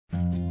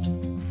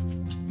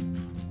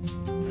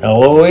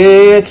Hello,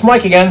 it's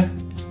Mike again.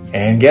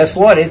 And guess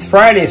what? It's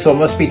Friday, so it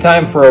must be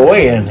time for a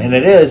weigh-in. And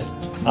it is.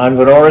 On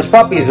Vanora's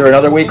puppies are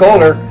another week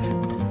older.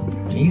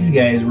 These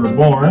guys were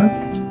born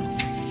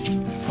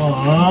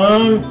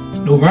on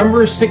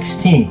November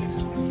 16th.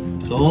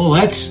 So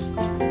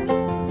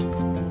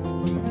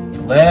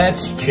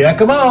let's check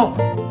them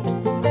out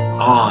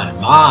on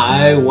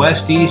my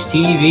Westies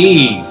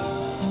TV.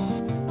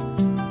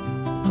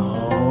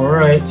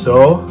 Alright,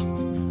 so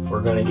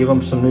we're going to give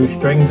them some new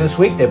strings this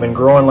week. They've been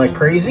growing like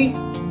crazy.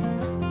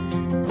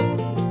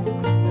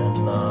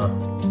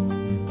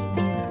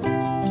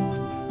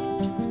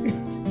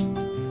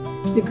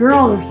 The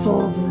girl is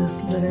sold in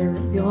this litter.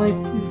 The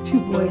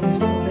two boys are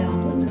still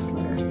available in this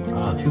litter.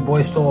 Two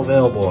boys still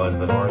available on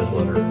Vanora's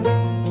litter.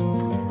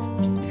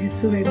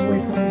 It's the way boy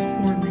puppies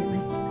born lately.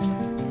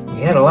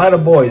 We had a lot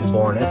of boys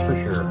born, that's for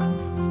sure.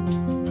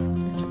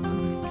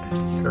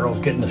 Girls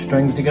getting the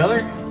strings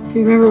together. If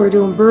you remember, we're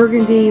doing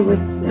burgundy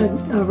with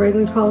a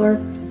regular color.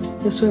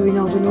 This way we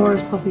know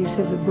Vanora's puppies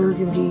have the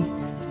burgundy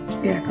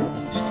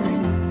backup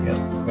string. Yep,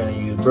 we're going to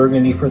use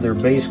burgundy for their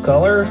base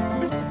color.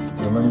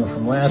 Remember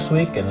from last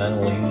week, and then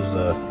we'll use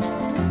the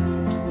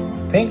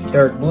pink,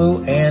 dark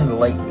blue, and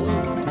light blue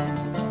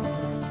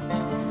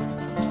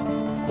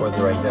for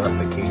their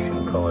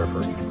identification color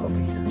for each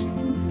puppy.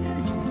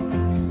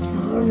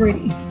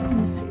 Alrighty,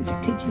 let's see if I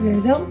take you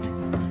guys out.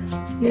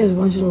 There's a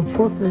bunch of little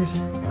porkers.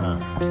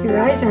 Your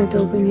eyes aren't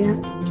open yet.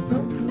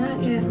 Nope,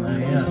 not yet. Not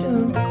yet.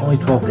 Soon. Only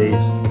 12 days.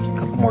 A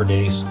couple more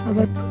days. How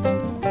about?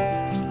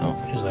 Oh,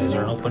 his eyes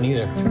aren't open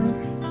either.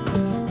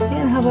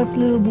 And how about the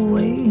little boy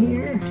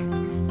here?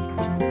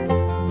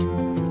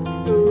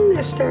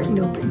 They're starting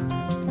to open.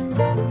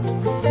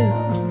 So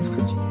let's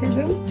put you guys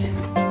out.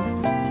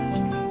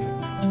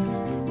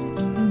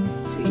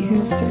 Let's see here,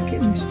 let's start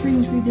getting the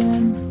strings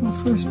redone. We'll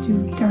first do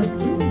dark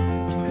blue.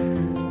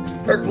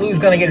 Dark blue's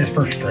gonna get his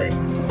first string.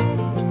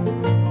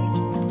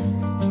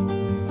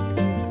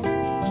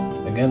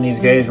 Again, these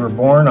guys were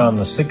born on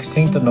the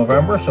 16th of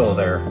November, so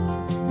they're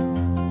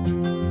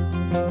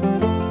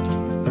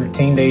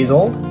 13 days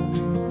old.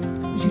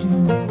 What you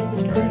doing?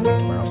 Alright,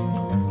 tomorrow.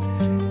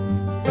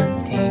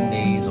 13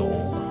 days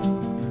old.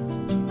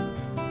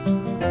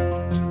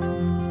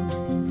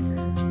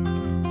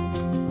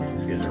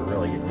 These guys are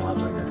really getting a lot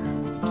bigger.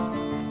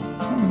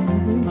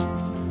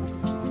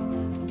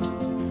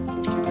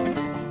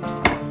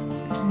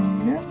 There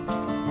you go.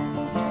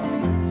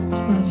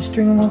 Want to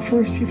string them all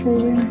first before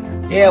we...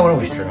 Yeah, why don't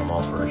we string them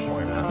all first?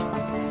 Why not?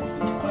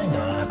 Why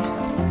not?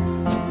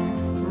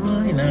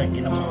 Why not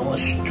get them all a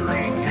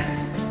string?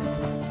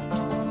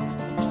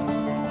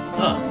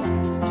 Huh.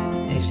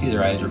 You see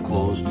their eyes are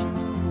closed.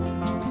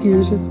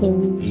 Ears are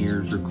closed.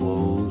 Ears are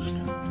closed.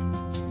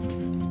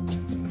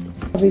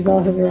 Puppies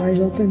all have their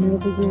eyes open. They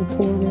look like little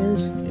polar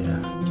bears.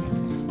 Yeah.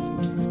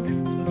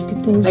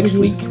 Get those Next videos.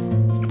 week.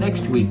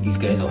 Next week, these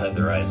guys will have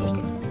their eyes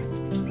open.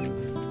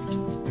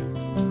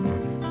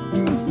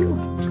 Thank you.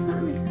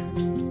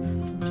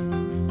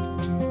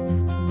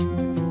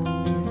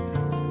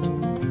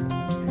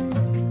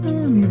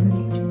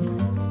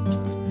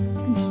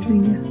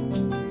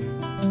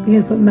 We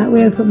had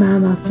to put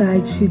Mom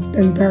outside. She'd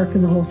been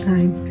barking the whole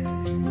time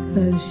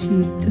because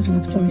she doesn't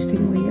want the puppy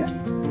sticking away yet.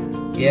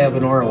 Yeah,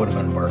 Vanora would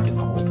have been barking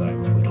the whole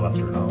time if we'd left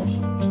her in the house.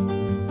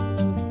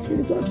 She had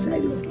to go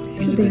outside.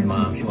 She's a big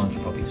mom. She wants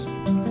puppies.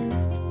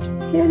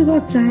 She had to go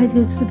outside,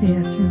 go to the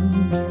bathroom.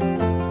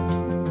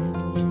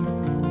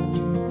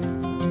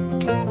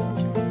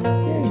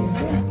 There you go.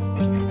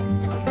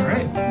 All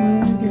right.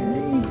 Okay,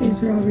 you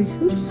guys are all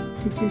oops,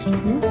 take your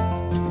string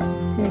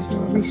off. You guys are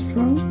all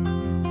restrung.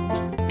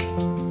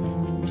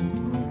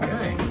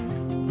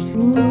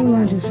 What do we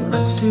want to do first?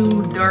 Let's do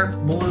dark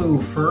blue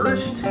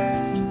first.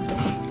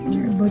 Come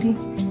here, buddy.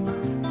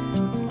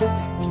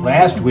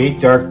 Last week,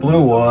 dark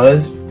blue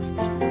was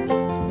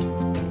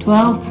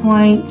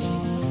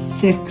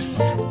 12.6.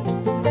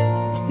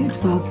 You're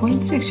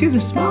 12.6. You're the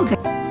small guy.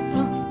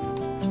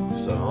 Oh.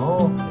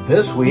 So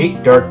this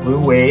week, dark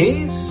blue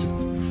weighs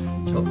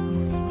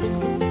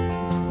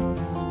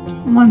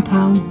 1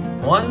 pound.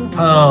 1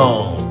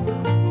 pound.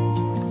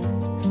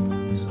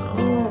 So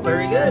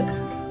very good.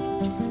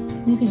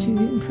 Look at you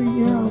getting pretty.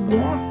 You're all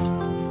black.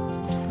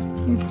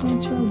 Your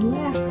points are all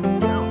black. So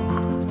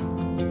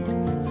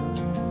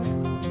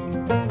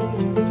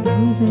what are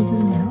we going to do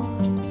now?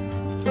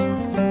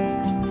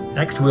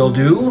 Next we'll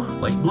do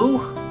light blue.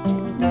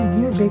 Oh,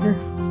 you're bigger.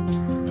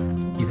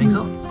 You think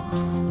so?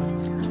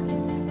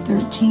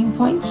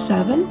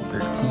 13.7.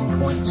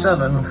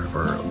 13.7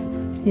 for.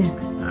 Yeah.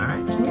 All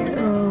right.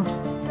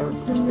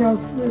 You're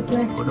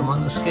black. Put them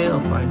on the scale.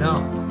 Find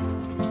out.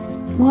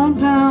 1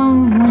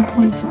 pound,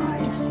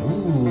 1.5.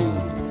 Ooh.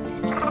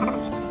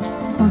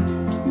 Look,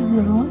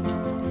 you're growing.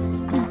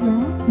 You're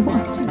growing.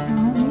 Watch it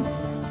growing.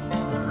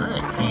 All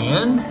right.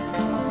 And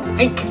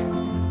pink.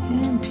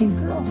 And pink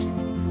girl.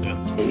 Yep.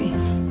 Baby.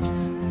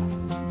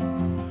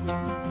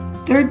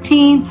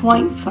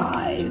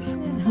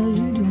 13.5. How are you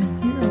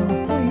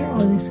doing? You're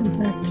all nice and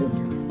black too.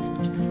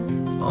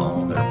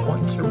 Oh, their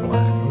points are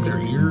black. Look at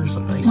their ears.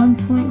 Nice.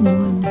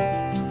 1.1.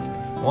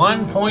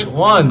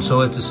 1.1, so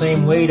it's the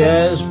same weight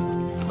as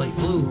Plate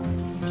Blue.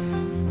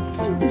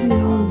 Look at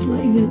all the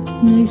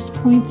like, nice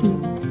points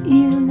and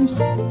ears.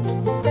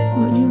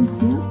 Oh, you,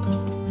 yeah.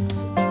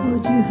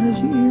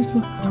 How's your ears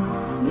look?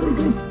 Really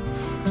good.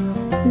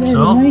 They're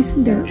So, nice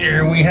and dark.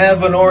 Here we have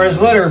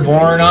Vanora's litter,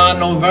 born on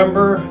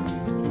November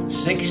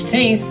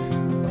 16th.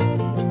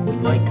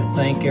 We'd like to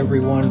thank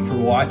everyone for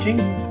watching.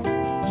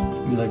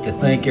 We'd like to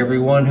thank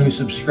everyone who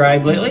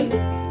subscribed lately.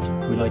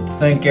 We'd like to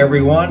thank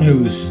everyone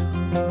who's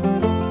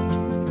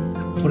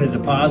put a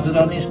deposit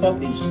on these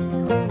puppies.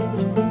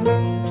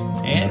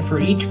 And for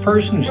each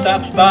person who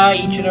stops by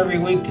each and every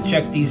week to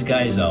check these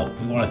guys out.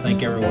 We want to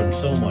thank everyone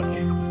so much.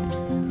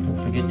 Don't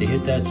forget to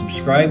hit that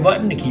subscribe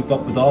button to keep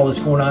up with all that's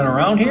going on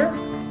around here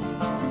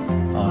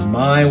on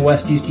my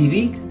Westies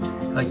TV.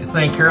 I'd like to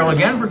thank Carol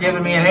again for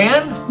giving me a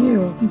hand. You're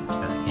welcome.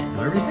 I can't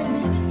do everything.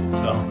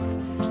 So,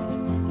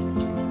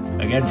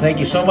 again, thank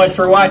you so much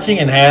for watching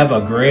and have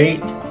a great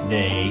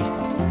day.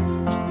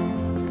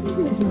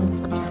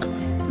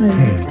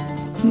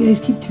 You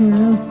guys keep turning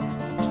around.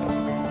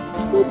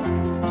 Oop.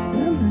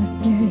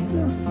 There you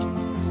go.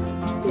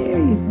 There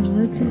you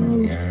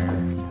go.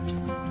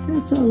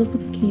 That's all. Look at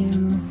the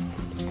camera.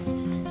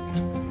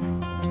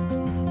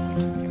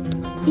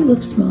 He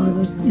looks smaller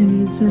on the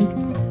inside.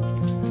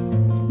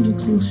 He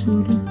looks a little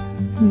shorter.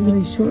 He's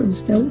really short and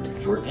stout.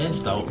 Short and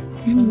stout.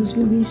 He's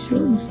going to be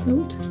short and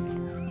stout.